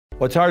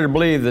Well, it's hard to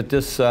believe that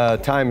this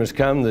time has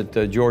come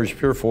that George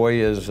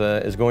Purefoy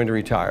is going to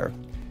retire.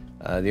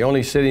 The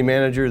only city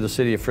manager the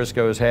city of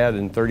Frisco has had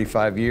in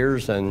 35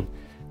 years, and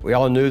we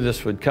all knew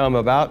this would come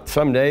about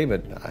someday,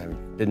 but I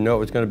didn't know it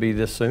was going to be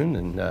this soon,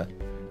 and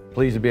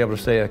pleased to be able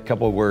to say a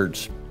couple of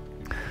words.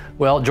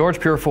 Well, George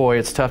Purefoy,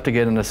 it's tough to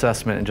get an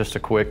assessment in just a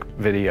quick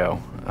video.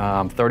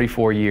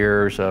 34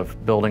 years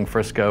of building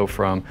Frisco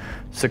from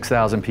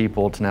 6,000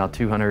 people to now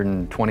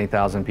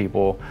 220,000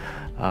 people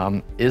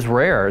is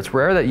rare. It's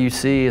rare that you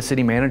see a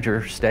city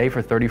manager stay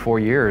for 34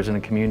 years in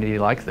a community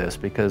like this,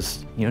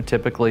 because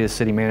typically a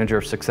city manager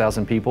of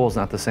 6,000 people is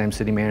not the same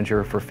city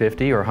manager for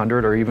 50 or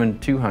 100 or even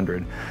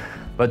 200.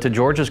 But to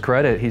George's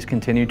credit, he's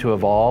continued to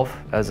evolve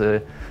as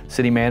a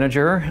city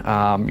manager,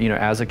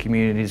 as the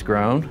community's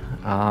grown,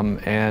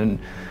 and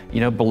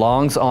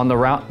belongs on the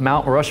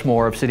Mount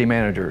Rushmore of city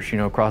managers,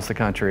 across the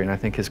country. And I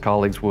think his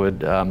colleagues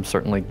would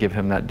certainly give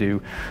him that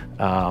due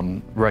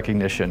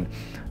recognition.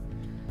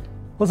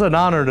 Well, it's an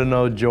honor to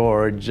know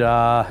George.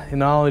 Not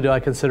only do I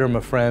consider him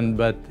a friend,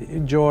 but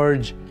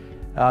George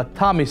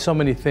taught me so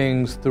many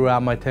things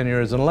throughout my tenure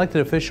as an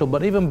elected official,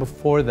 but even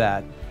before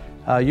that.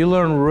 You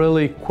learn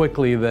really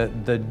quickly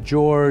that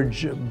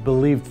George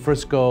believed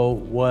Frisco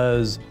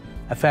was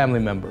a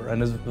family member,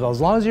 and as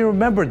long as you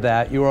remembered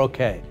that, you were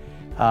okay.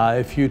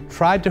 If you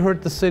tried to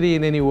hurt the city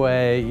in any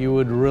way, you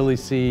would really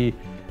see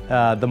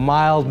the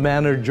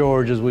mild-mannered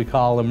George, as we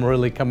call him,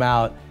 really come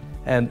out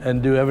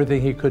and do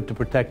everything he could to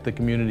protect the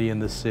community in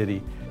the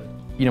city.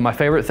 My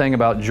favorite thing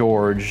about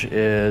George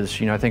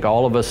is, I think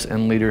all of us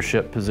in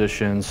leadership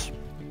positions,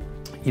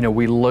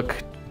 we look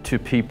to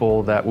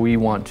people that we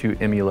want to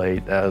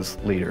emulate as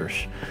leaders.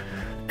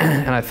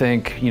 And I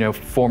think,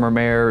 former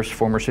mayors,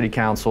 former city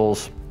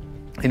councils,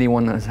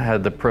 anyone that's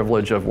had the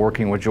privilege of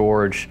working with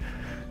George,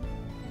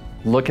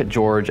 look at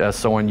George as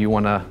someone you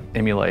want to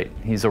emulate.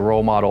 He's a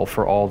role model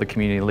for all the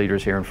community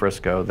leaders here in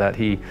Frisco, that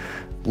he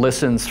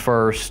listens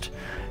first,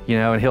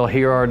 and he'll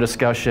hear our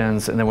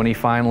discussions, and then when he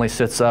finally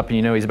sits up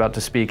and he's about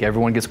to speak,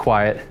 everyone gets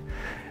quiet.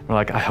 We're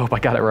like, I hope I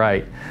got it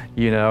right.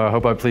 I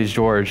hope I pleased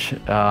George.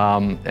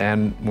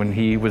 And when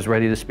he was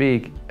ready to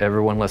speak,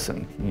 everyone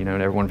listened, and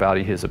everyone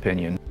valued his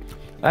opinion.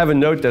 I have a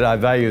note that I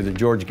value that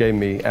George gave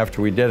me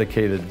after we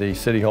dedicated the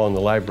City Hall and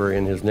the library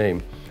in his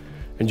name.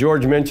 And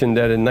George mentioned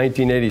that in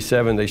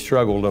 1987, they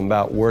struggled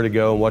about where to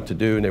go and what to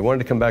do, and they wanted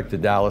to come back to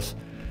Dallas.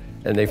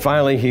 And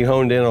he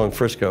honed in on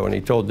Frisco, and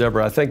he told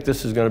Deborah, I think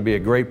this is going to be a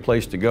great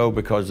place to go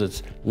because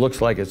it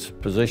looks like it's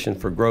positioned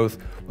for growth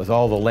with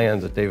all the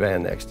land that they've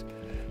annexed.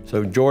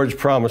 So George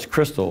promised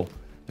Crystal,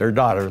 their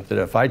daughter, that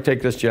if I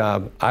take this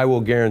job, I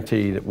will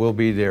guarantee that we'll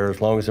be there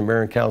as long as the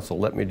mayor and council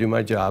let me do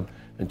my job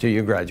until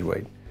you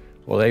graduate.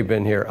 Well, they've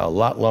been here a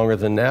lot longer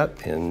than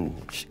that, and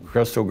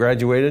Crystal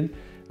graduated.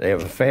 They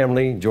have a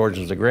family. George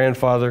is a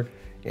grandfather,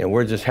 and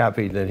we're just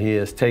happy that he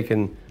has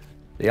taken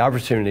the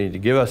opportunity to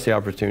give us the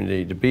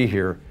opportunity to be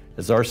here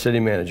as our city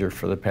manager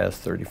for the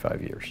past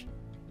 35 years.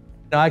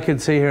 I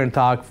could sit here and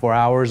talk for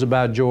hours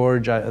about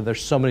George.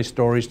 There's so many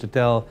stories to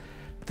tell.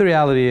 The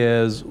reality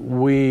is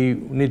we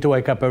need to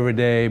wake up every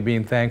day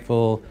being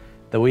thankful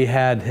that we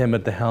had him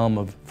at the helm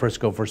of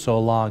Frisco for so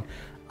long.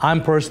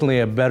 I'm personally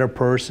a better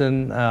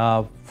person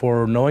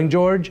for knowing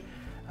George.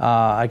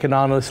 I can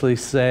honestly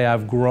say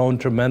I've grown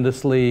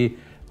tremendously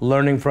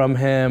learning from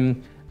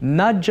him,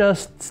 not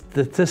just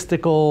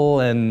statistical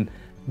and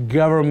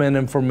government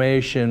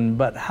information,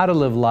 but how to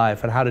live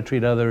life and how to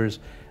treat others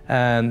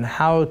and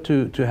how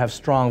to have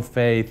strong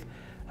faith.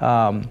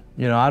 I'm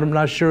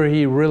not sure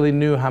he really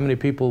knew how many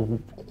people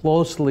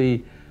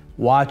closely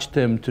watched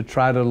him to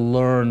try to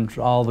learn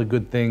all the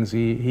good things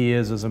he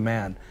is as a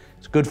man.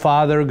 He's a good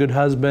father, a good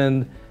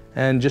husband,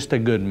 and just a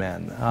good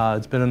man.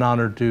 It's been an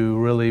honor to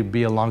really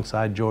be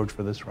alongside George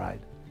for this ride.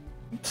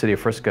 City of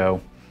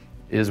Frisco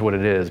is what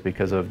it is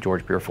because of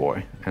George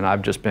Purefoy, and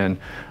I've just been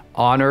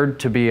honored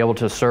to be able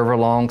to serve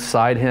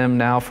alongside him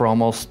now for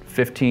almost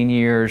 15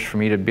 years, for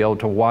me to be able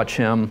to watch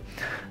him.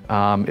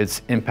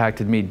 It's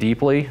impacted me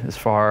deeply as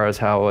far as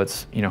how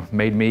it's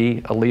made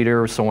me a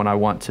leader, someone I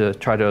want to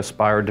try to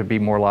aspire to be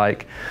more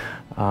like.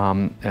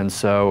 And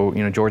so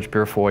George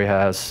Purefoy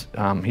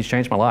he's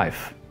changed my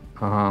life,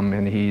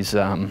 and he's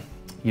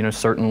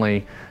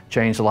certainly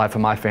changed the life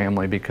of my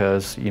family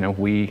because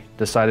we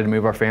decided to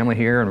move our family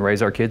here and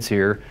raise our kids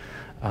here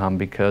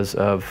because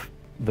of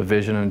the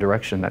vision and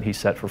direction that he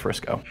set for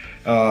Frisco.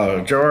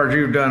 George,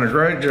 you've done a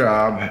great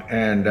job,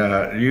 and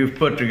you've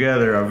put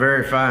together a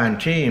very fine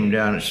team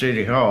down at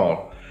City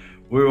Hall.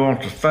 We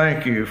want to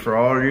thank you for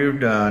all you've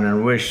done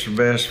and wish the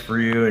best for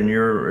you in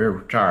your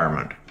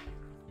retirement.